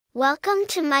Welcome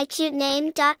to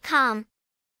mycutename.com.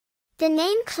 The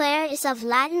name Clare is of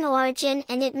Latin origin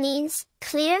and it means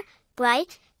clear,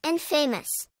 bright, and famous.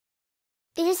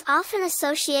 It is often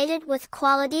associated with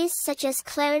qualities such as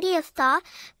clarity of thought,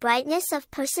 brightness of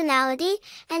personality,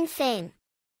 and fame.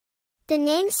 The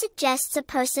name suggests a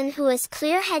person who is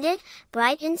clear-headed,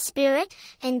 bright in spirit,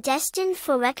 and destined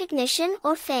for recognition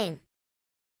or fame.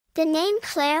 The name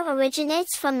Clare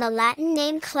originates from the Latin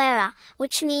name Clara,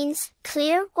 which means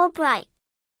clear or bright.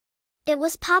 It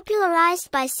was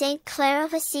popularized by Saint Clare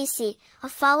of Assisi, a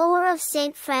follower of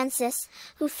Saint Francis,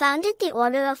 who founded the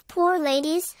Order of Poor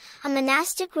Ladies, a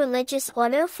monastic religious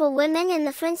order for women in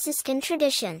the Franciscan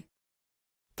tradition.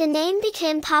 The name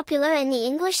became popular in the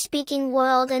English-speaking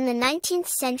world in the 19th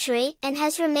century and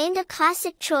has remained a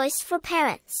classic choice for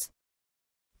parents.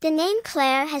 The name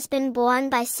Clare has been borne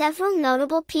by several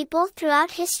notable people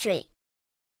throughout history.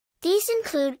 These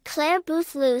include Clare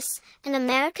Boothe Luce, an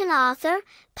American author,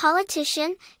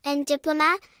 politician, and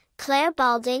diplomat, Clare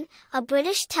Balding, a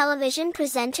British television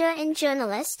presenter and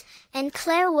journalist, and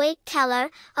Clare Waight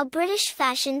Keller, a British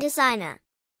fashion designer.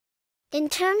 In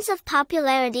terms of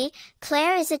popularity,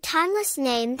 Clare is a timeless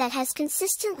name that has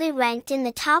consistently ranked in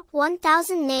the top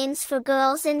 1,000 names for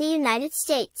girls in the United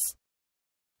States.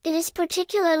 It is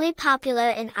particularly popular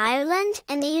in Ireland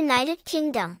and the United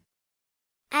Kingdom.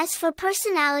 As for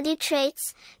personality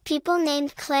traits, people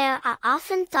named Clare are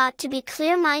often thought to be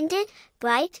clear-minded,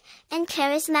 bright, and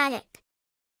charismatic.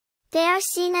 They are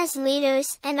seen as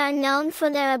leaders and are known for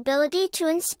their ability to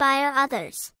inspire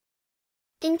others.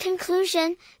 In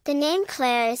conclusion, the name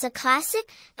Clare is a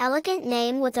classic, elegant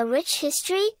name with a rich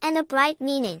history and a bright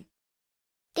meaning.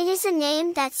 It is a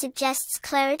name that suggests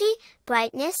clarity,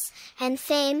 brightness, and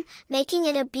fame, making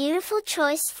it a beautiful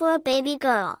choice for a baby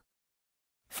girl.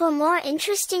 For more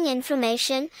interesting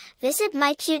information, visit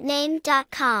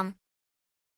mycutename.com.